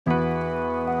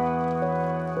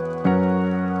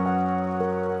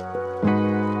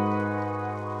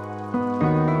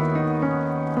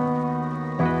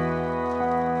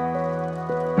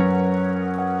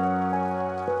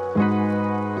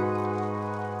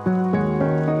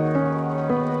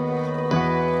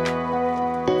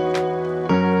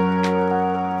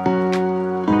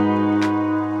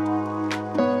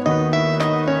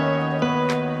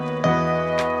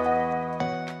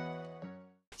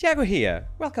you're here,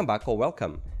 welcome back or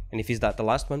welcome. And if it's not the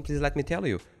last one, please let me tell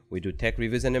you, we do tech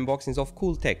reviews and unboxings of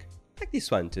cool tech, like this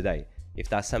one today. If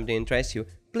that's something that interests you,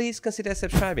 please consider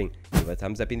subscribing, give a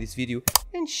thumbs up in this video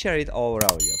and share it all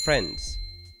around your friends.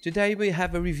 Today we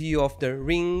have a review of the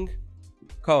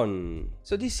RingConn.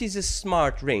 So this is a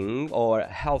smart ring or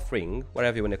health ring,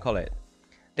 whatever you want to call it,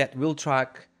 that will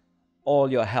track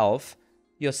all your health,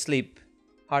 your sleep,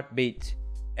 heartbeat,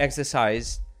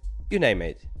 exercise, you name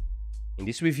it. In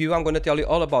this review I'm going to tell you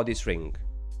all about this ring,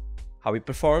 how it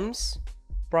performs,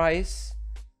 price,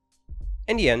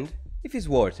 and in the end, if it's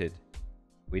worth it.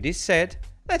 With this said,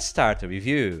 let's start the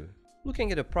review.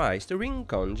 Looking at the price, the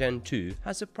RingConn Gen 2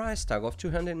 has a price tag of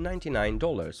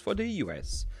 $299 for the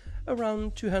US,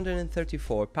 around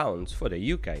 £234 for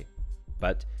the UK.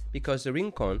 But because the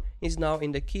RingConn is now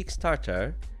in the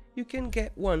Kickstarter, you can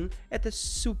get one at a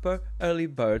super early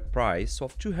bird price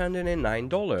of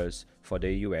 $209 for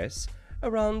the US,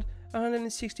 around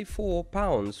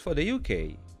 £164 for the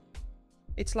UK.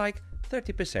 It's like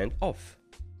 30% off.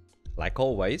 Like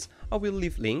always, I will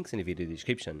leave links in the video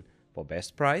description for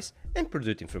best price and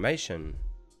product information.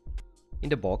 In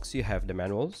the box you have the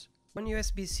manuals, one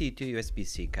USB-C to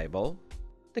USB-C cable,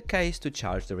 the case to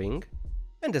charge the ring,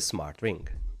 and the smart ring.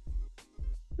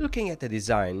 Looking at the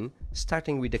design,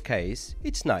 starting with the case,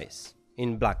 it's nice,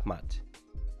 in black matte,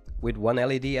 with one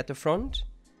LED at the front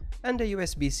and a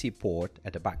USB-C port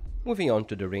at the back. Moving on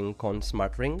to the RingConn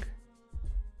smart ring,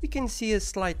 we can see a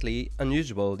slightly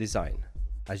unusual design.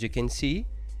 As you can see,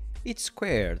 it's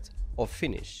squared or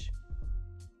finish.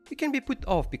 You can be put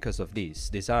off because of this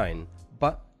design,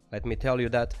 but let me tell you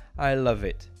that I love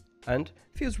it and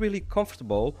feels really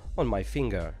comfortable on my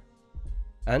finger.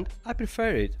 And I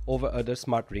prefer it over other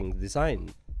smart ring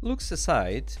design. Looks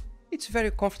aside, it's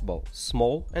very comfortable,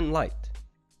 small and light.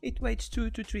 It weighs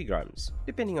 2 to 3 grams,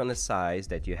 depending on the size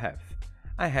that you have.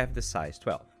 I have the size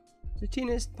 12. The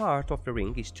thinnest part of the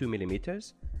ring is 2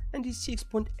 mm and is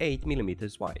 6.8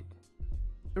 mm wide.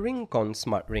 The RingConn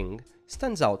smart ring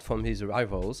stands out from his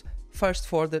rivals, first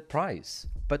for the price,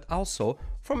 but also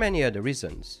for many other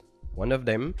reasons. One of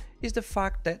them is the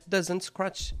fact that it doesn't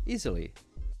scratch easily.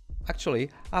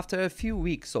 Actually, after a few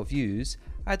weeks of use,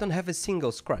 I don't have a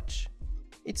single scratch.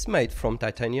 It's made from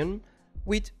titanium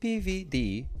with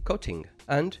PVD coating,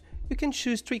 and you can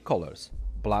choose 3 colors: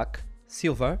 black,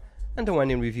 silver, and the one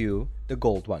in review, the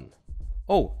gold one.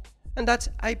 Oh, and that's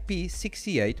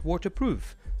IP68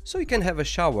 waterproof, so you can have a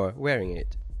shower wearing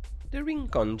it. The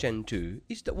RingConn Gen 2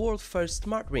 is the world's first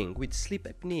smart ring with sleep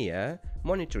apnea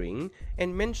monitoring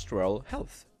and menstrual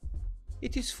health.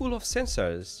 It is full of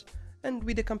sensors, and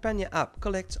with the companion app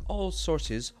collects all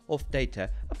sources of data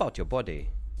about your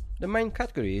body. The main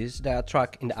categories that are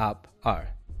tracked in the app are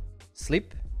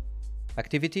sleep,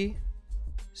 activity,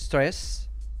 stress,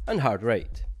 and heart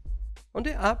rate. On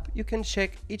the app, you can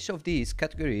check each of these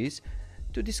categories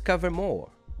to discover more.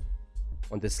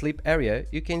 On the sleep area,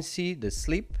 you can see the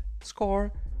sleep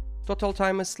score, total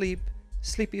time asleep,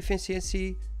 sleep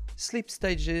efficiency, sleep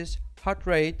stages, heart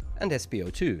rate, and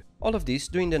SpO2. All of this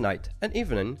during the night and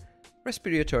evening,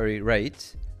 respiratory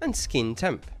rate, and skin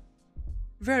temp.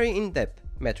 Very in-depth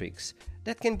metrics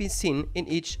that can be seen in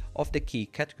each of the key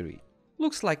categories.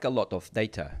 Looks like a lot of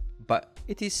data, but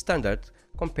it is standard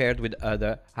compared with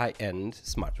other high-end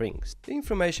smart rings. The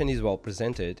information is well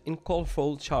presented in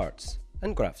colorful charts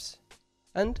and graphs,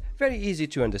 and very easy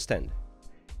to understand.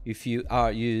 If you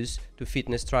are used to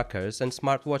fitness trackers and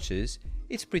smartwatches,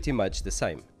 it's pretty much the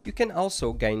same. You can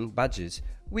also gain badges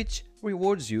which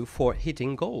rewards you for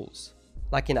hitting goals,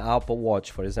 like in Apple Watch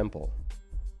for example.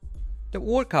 The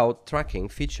workout tracking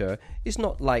feature is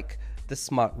not like the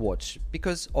smartwatch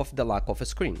because of the lack of a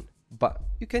screen, but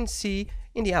you can see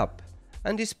in the app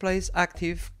and displays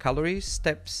active calories,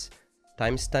 steps,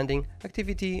 time standing,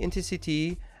 activity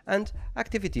intensity, and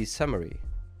activity summary.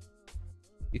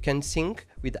 You can sync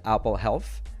with Apple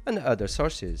Health and other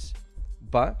sources,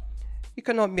 but you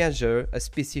cannot measure a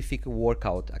specific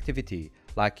workout activity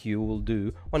like you will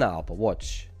do on an Apple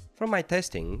Watch. From my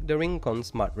testing, the RingConn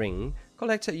Smart Ring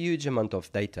collects a huge amount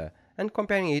of data, and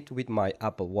comparing it with my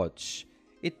Apple Watch,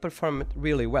 it performed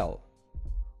really well.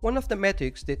 One of the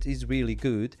metrics that is really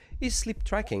good is sleep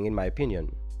tracking in my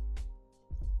opinion.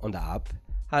 On the app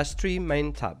has 3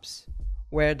 main tabs,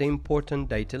 where the important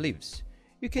data lives.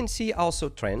 You can see also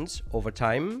trends over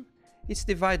time. It's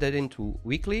divided into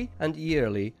weekly and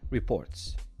yearly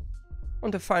reports.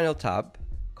 On the final tab,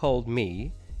 called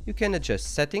Me, you can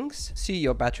adjust settings, see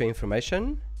your battery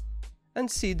information, and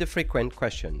see the frequent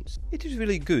questions. It is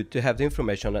really good to have the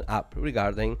information on the app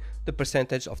regarding the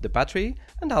percentage of the battery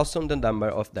and also the number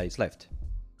of days left.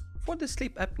 For the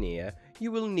sleep apnea,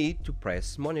 you will need to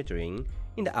press monitoring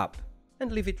in the app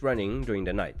and leave it running during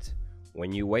the night.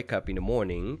 When you wake up in the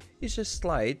morning, you just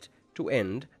slide to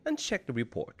end and check the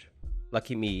report.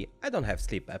 Lucky me, I don't have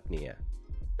sleep apnea.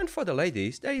 And for the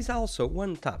ladies, there is also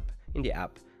one tab in the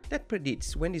app that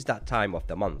predicts when is that time of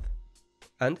the month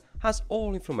and has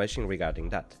all information regarding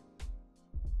that.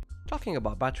 Talking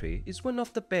about battery is one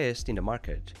of the best in the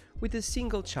market, with a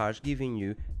single charge giving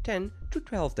you 10 to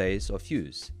 12 days of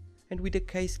use, and with the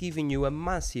case giving you a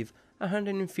massive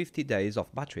 150 days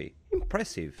of battery.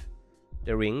 Impressive!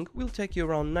 The ring will take you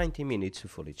around 90 minutes to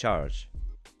fully charge.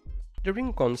 The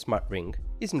RingConn Smart Ring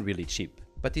isn't really cheap,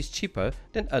 but is cheaper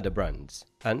than other brands,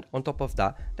 and on top of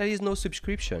that, there is no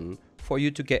subscription for you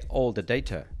to get all the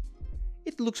data.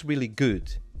 It looks really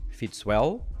good, fits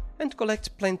well, and collects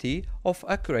plenty of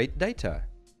accurate data.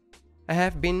 I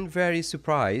have been very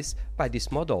surprised by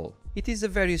this model. It is a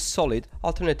very solid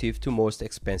alternative to most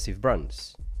expensive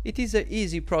brands. It is an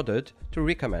easy product to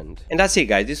recommend. And that's it,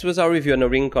 guys. This was our review on the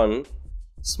RingConn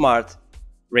Smart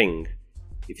Ring.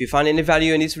 If you found any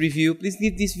value in this review, please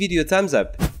give this video a thumbs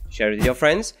up, share it with your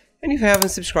friends, and if you haven't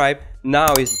subscribed,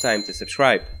 now is the time to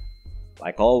subscribe.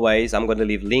 Like always, I'm gonna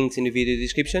leave links in the video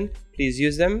description. Please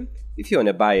use them if you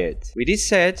wanna buy it. With this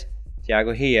said,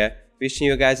 Thiago here, wishing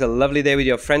you guys a lovely day with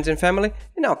your friends and family,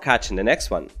 and I'll catch you in the next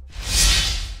one.